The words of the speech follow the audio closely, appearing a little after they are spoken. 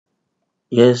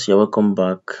Yes, you're welcome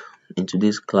back. In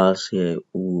today's class here,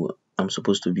 I'm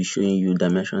supposed to be showing you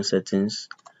dimension settings,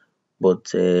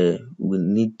 but we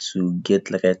need to get,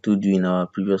 like I told you in our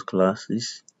previous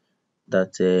classes,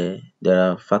 that there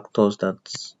are factors that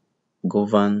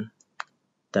govern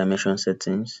dimension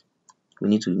settings. We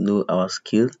need to know our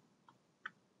scale,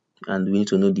 and we need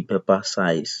to know the paper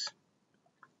size.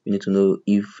 We need to know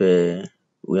if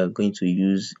we are going to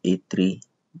use A3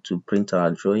 to print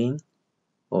our drawing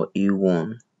or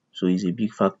A1. So it's a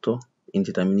big factor in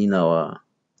determining our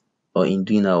or in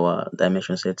doing our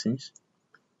dimension settings.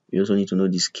 We also need to know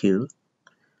the scale.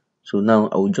 So now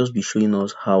I will just be showing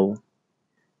us how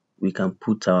we can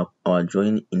put our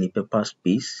drawing in a paper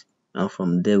space, and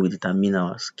from there we determine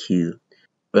our scale.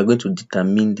 We are going to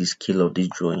determine the scale of this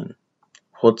drawing.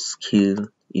 What scale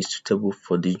is suitable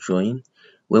for this drawing?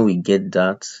 When we get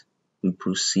that, we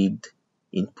proceed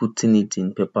in putting it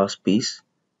in paper space,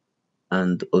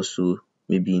 and also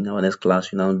maybe in our next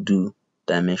class we now do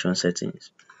dimension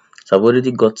settings. So I've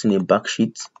already gotten a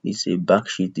backsheet. It's a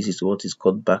backsheet. This is what is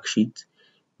called backsheet.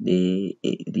 The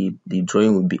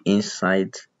drawing will be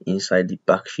inside the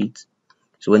backsheet.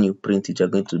 So when you print it, you're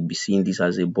going to be seeing this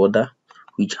as a border,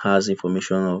 which has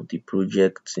information of the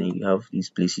project. And you have this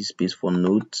places space for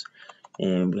notes,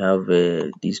 and we have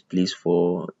this place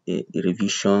for the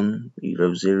revision,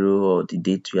 rev 0, or the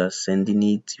date you are sending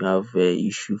it. You have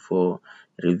issue for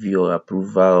review or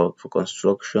approval for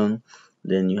construction.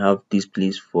 Then you have this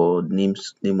place for name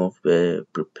of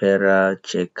preparer,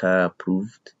 checker,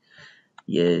 approved.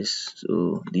 Yes,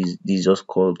 so this is just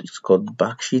called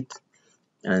backsheet,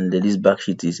 and this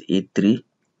backsheet is A3.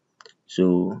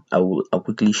 So I'll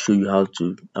quickly show you how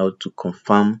to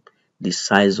confirm the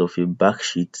size of a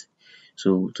backsheet.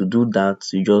 So to do that,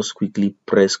 you just quickly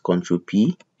press Ctrl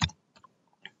P.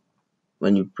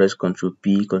 When you press Ctrl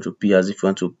P as if you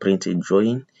want to print a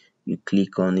drawing, you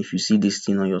click on, if you see this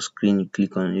thing on your screen, you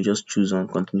click on, you just choose on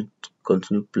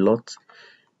continue plot.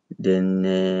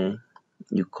 Then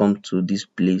you come to this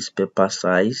place, paper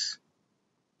size.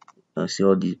 You see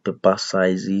all the paper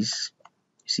sizes.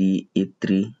 See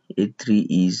A3.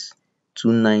 A3 is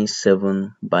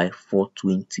 297 by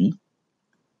 420.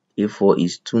 A4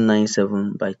 is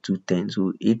 297 by 210.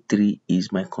 So A3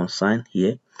 is my concern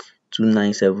here.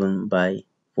 297 by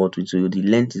 420. So the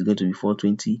length is going to be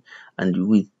 420 and the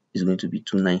width is going to be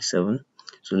 297.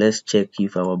 So let's check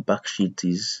if our backsheet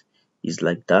is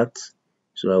like that.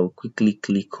 So I will quickly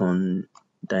click on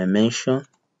dimension.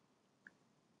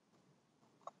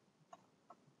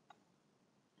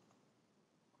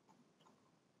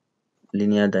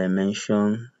 Linear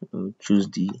dimension. We'll choose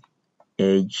the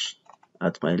edge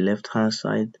at my left hand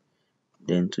side,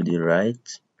 then to the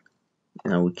right,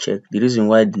 and I will check. The reason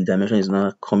why the dimension is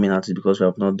not coming out is because we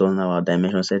have not done our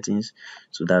dimension settings.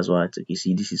 So that's why you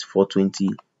see this is 420,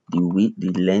 the width, the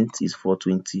length is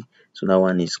 420. So that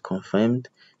one is confirmed.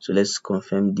 So let's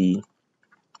confirm the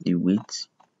width.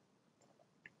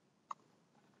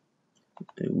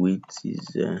 The width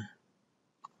is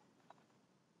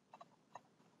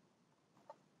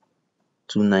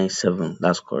 297.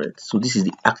 That's correct. So this is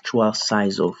the actual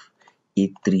size of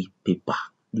A3 paper,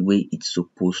 the way it's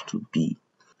supposed to be.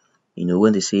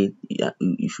 When they say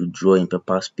you should draw in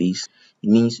paper space, it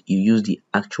means you use the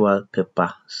actual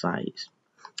paper size.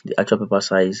 The actual paper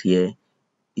size here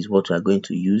is what we are going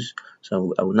to use.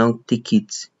 So I will now take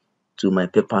it to my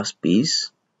paper space.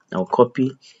 I'll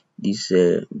copy this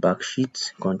back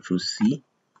sheet, Ctrl C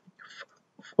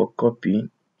for copy,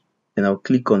 and I'll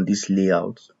click on this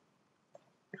layout.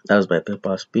 That's my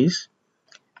paper space.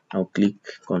 I'll click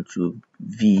Ctrl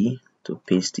V to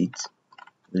paste it.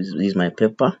 This is my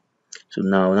paper. So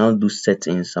now do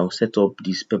settings. I'll set up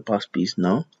this paper space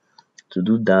now. To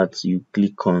do that, you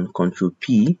click on Ctrl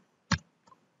P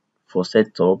for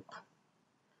setup.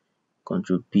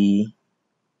 Ctrl P.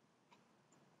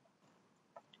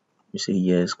 You say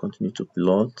yes, continue to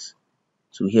plot.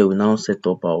 So here we now set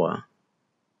up our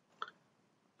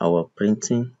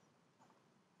printing.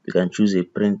 You can choose a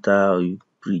printer, or you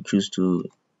choose to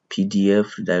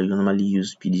PDF. You normally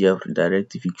use PDF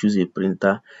redirect. If you choose a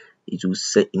printer, it will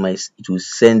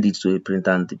send it to a printer,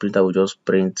 and the printer will just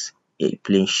print a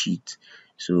plain sheet.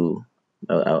 So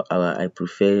I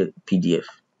prefer PDF.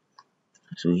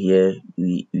 So here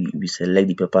we select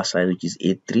the paper size, which is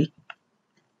A3.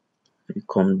 We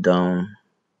come down.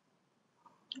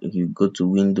 If you go to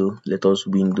window, let us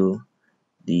window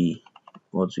the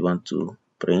what we want to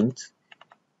print.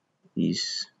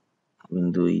 Is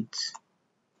window it.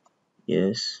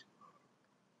 Yes.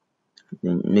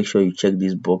 Then make sure you check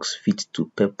this box, fit to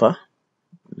paper.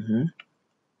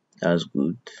 That's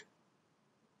good.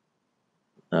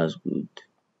 That's good.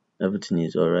 everything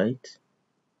is alright.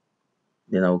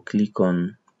 Then I'll click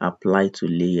on apply to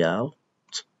layout.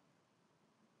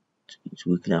 It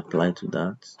will quickly apply to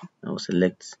that. I'll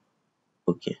select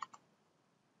OK.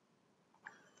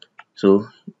 So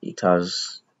it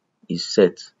is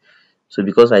set. So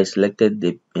because I selected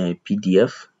the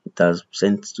PDF, it has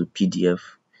sent to PDF.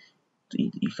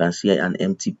 You can see an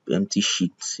empty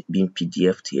sheet being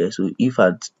PDF'd here. So if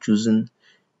I'd chosen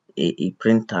a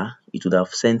printer, it would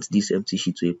have sent this empty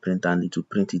sheet to a printer and it will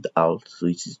print it out. So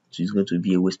it's going to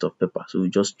be a waste of paper. So we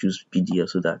just choose PDF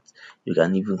so that you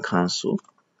can even cancel.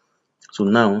 So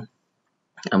now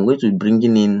I'm going to be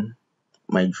bringing in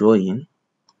my drawing.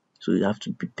 So you have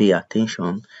to pay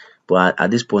attention. But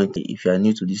at this point, if you are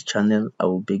new to this channel, I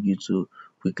will beg you to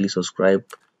quickly subscribe,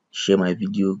 share my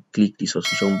video, click the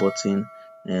subscription button,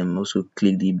 and also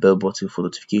click the bell button for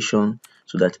notification,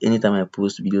 so that anytime I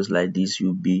post videos like this,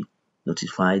 you'll be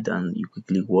notified and you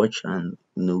quickly watch, and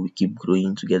we keep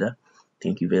growing together.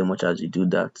 Thank you very much as you do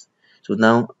that. So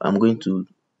now I'm going to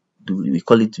we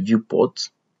call it viewport.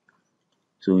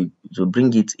 So to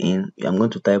bring it in, I'm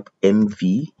going to type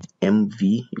MV.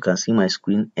 You can see my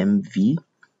screen, MV.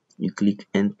 You click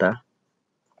enter.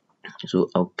 So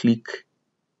I'll click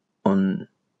on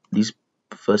this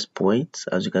first point,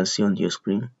 as you can see on your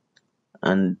screen,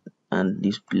 and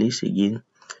this place again.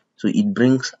 So it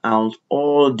brings out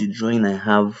all the drawing I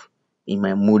have in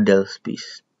my model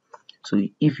space. So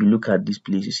if you look at this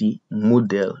place, you see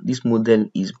model. This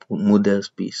model is model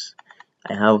space.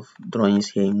 I have drawings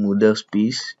here in model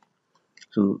space.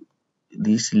 So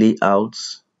these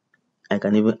layouts, I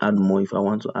can even add more if I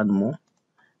want to add more.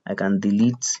 I can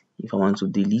delete if I want to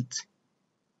delete.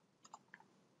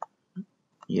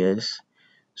 Yes.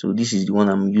 So this is the one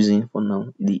I'm using for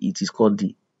now. It is called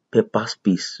the paper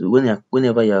space. So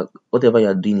whatever you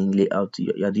are doing in layout,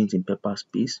 you are doing it in paper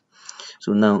space.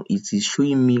 So now it is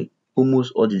showing me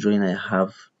almost all the drawing I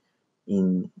have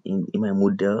in my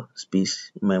model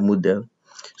space, in my model.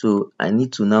 So I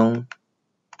need to now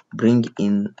bring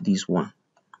in this one.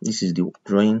 This is the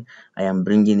drawing I am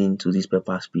bringing into this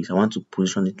paper space. I want to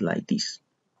position it like this.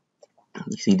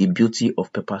 You see the beauty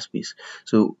of paper space.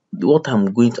 So what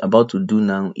I'm about to do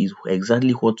now is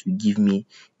exactly what will give me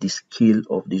the scale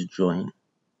of this drawing.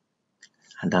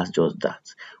 And that's just that.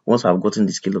 Once I've gotten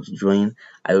the scale of the drawing,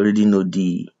 I already know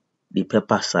the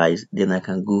paper size. Then I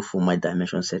can go for my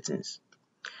dimension settings.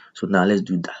 So now let's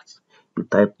do that. You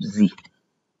type Z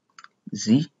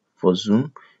for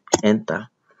zoom, enter.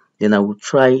 Then I will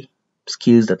try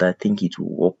scales that I think it will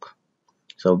work.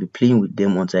 So I'll be playing with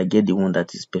them until I get the one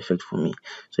that is perfect for me.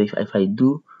 So if I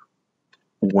do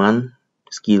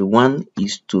scale 1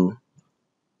 is to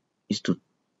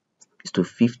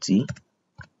 50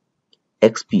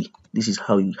 XP. This is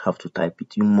how you have to type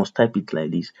it. You must type it like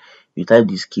this. You type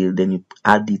the scale, then you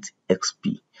add it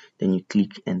XP, then you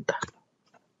click enter.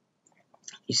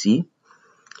 You see?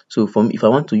 So if I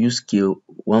want to use scale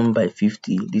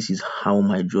 1/50, this is how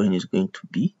my drawing is going to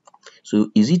be.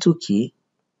 So is it okay?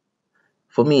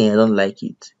 For me, I don't like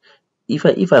it.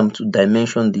 If I'm to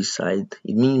dimension this side,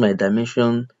 it means my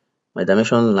dimension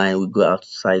line will go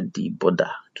outside the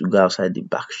border, to go outside the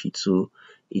back sheet. So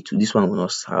this one will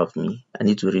not serve me. I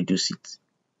need to reduce it.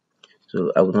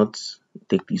 So I will not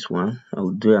take this one. I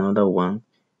will do another one.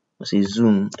 I say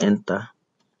zoom, enter.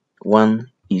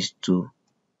 1 is to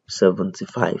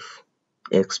 75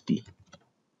 XP.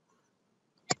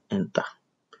 Enter.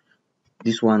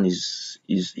 This one is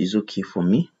okay for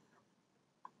me.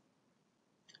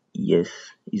 Yes,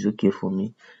 it's okay for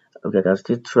me. Okay, I can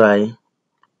still try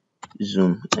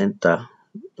zoom, enter.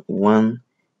 1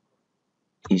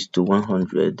 is to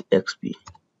 100 XP.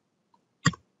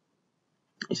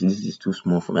 This is too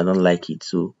small for me. I don't like it.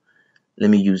 So let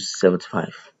me use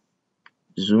 75.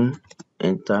 Zoom,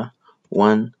 enter.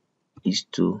 1 is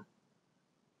to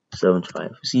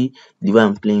 75. See the way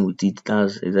I'm playing with it,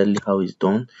 that's exactly how it's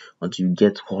done until you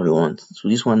get what you want. So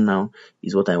this one now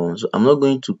is what I want. So I'm not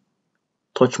going to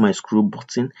touch my screw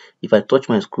button. If I touch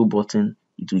my screw button,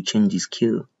 it will change the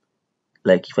scale.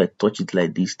 Like if I touch it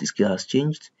like this, the scale has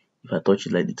changed. If I touch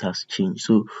it like this, it has changed.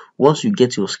 So once you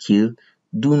get your scale,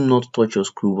 do not touch your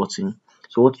screw button.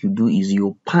 So what you do is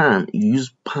you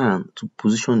use pan to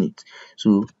position it.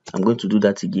 So I'm going to do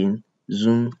that again.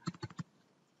 Zoom,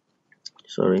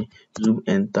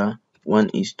 enter. 1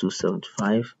 is to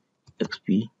 75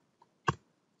 XP.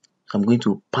 I'm going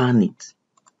to pan it.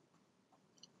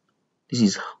 This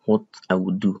is what I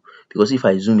would do, because if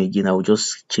I zoom again, I will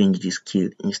just change the scale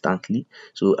instantly.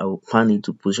 So I will pan it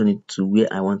to position it to where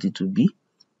I want it to be.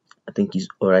 I think it's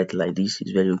alright like this.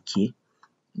 It's very okay.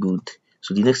 Good.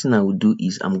 So the next thing I will do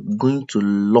is I'm going to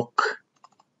lock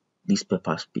this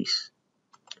paper space,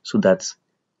 so that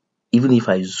even if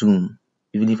I zoom,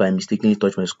 even if I mistakenly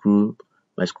touch my screw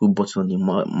button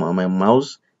on my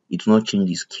mouse, it will not change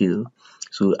the scale.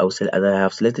 So I will select, as I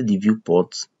have selected the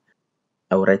viewport,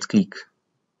 I will right click,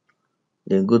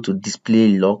 then go to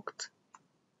display locked,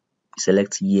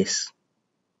 select yes.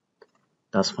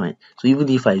 That's fine. So even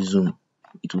if I zoom,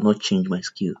 it will not change my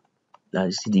scale. That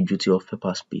is the beauty of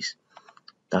paper space.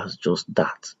 That's just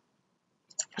that.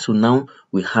 So now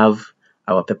we have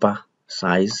our paper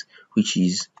size, which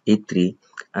is A3,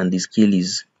 and the scale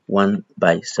is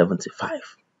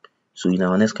 1/75. So in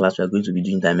our next class, we are going to be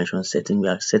doing dimension setting. We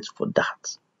are set for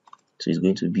that. So it's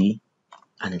going to be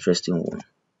an interesting one.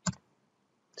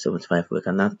 75. We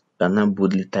can now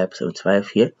boldly type 75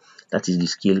 here. That is the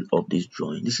scale of this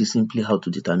drawing. This is simply how to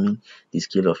determine the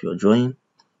scale of your drawing.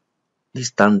 The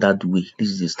standard way. This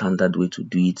is the standard way to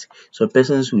do it. So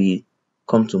persons will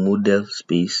come to model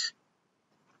space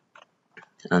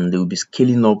and they will be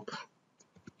scaling up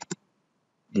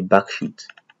the back sheet.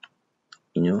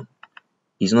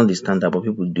 It's not the standard, but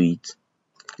people do it.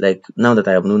 Like now that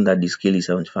I have known that the scale is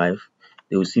 75,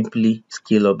 they will simply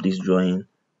scale up this drawing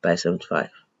by 75.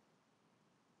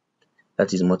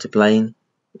 That is multiplying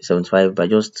 75 by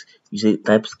just, you say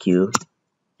type scale,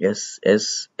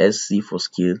 SC for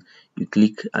scale, you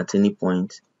click at any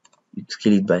point, you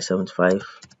scale it by 75.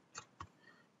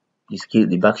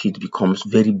 The back sheet becomes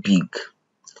very big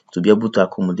to be able to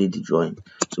accommodate the drawing.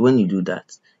 So when you do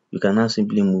that, you can now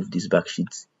simply move this back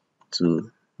sheet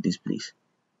to this place,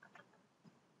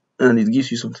 and it gives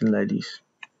you something like this.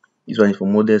 This one is for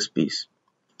model space,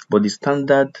 but the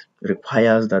standard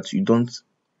requires that you don't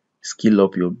scale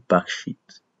up your back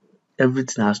sheet.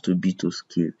 Everything has to be to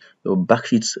scale. Your back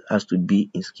sheet has to be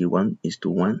in scale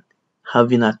 1:1,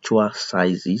 having actual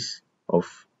sizes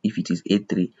of, if it is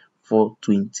A3,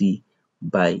 420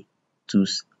 by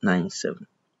 297.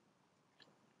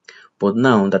 But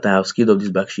now that I have scaled up this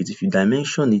back sheet, if you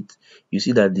dimension it, you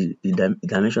see that the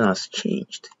dimension has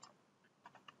changed.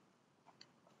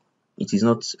 It is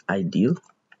not ideal.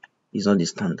 It's not the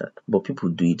standard, but people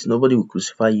do it. Nobody will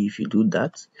crucify you if you do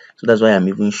that. So that's why I'm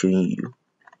even showing you.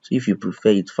 So if you prefer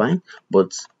it, fine,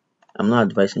 but I'm not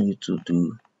advising you to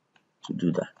do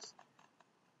that.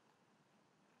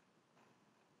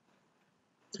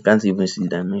 I can't even see the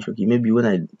dimension. Okay, maybe when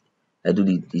I do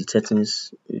the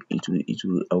settings,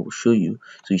 I will show you.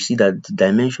 So you see that the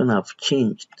dimension have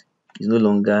changed. It's no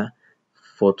longer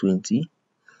 420,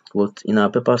 but in our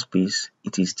paper space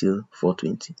it is still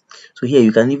 420. So here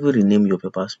you can even rename your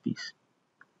paper space.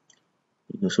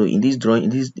 So in this drawing, in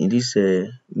this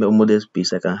model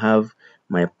space, I can have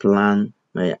my plan,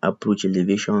 my approach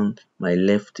elevation, my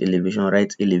left elevation,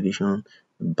 right elevation,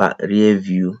 back, rear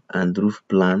view, and roof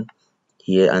plan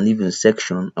here, and even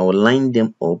section. I will line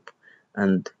them up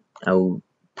and I will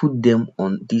put them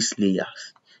on these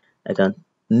layers. I can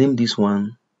name this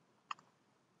one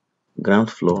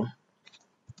ground floor.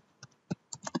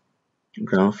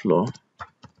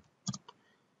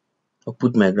 I'll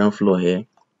put my ground floor here.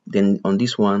 Then on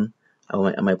this one,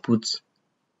 I might put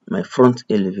my front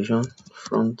elevation.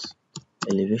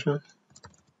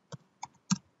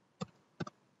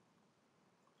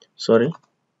 Sorry.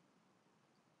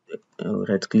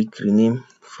 Right click, rename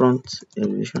front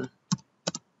elevation,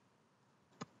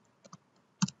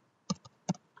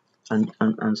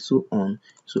 and so on.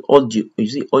 So you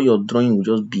see, all your drawing will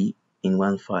just be in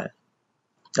one file.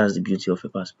 That's the beauty of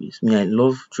paper space. Me, I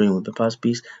love drawing with paper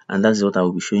space, and that's what I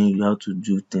will be showing you, how to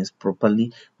do things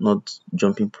properly, not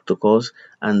jumping protocols,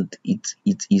 and it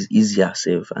is easier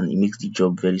safe, and it makes the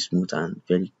job very smooth and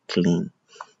very clean.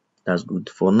 That's good.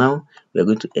 For now, we are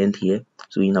going to end here.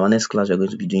 So in our next class, we are going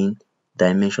to be doing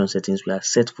dimension settings. We are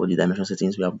set for the dimension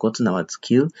settings. We have gotten our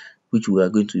scale, which we are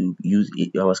going to use.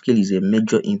 Our scale is a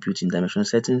major input in dimension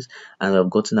settings, and we have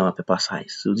gotten our paper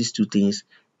size. So these two things,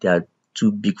 they are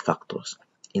two big factors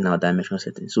in our dimension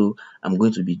settings. So I'm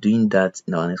going to be doing that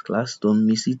in our next class. Don't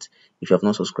miss it. If you have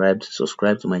not subscribed,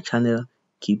 subscribe to my channel.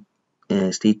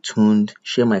 Stay tuned.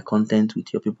 Share my content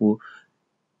with your people.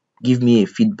 Give me a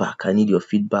feedback. I need your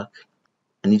feedback.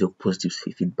 I need your positive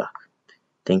feedback.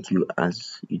 Thank you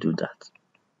as you do that.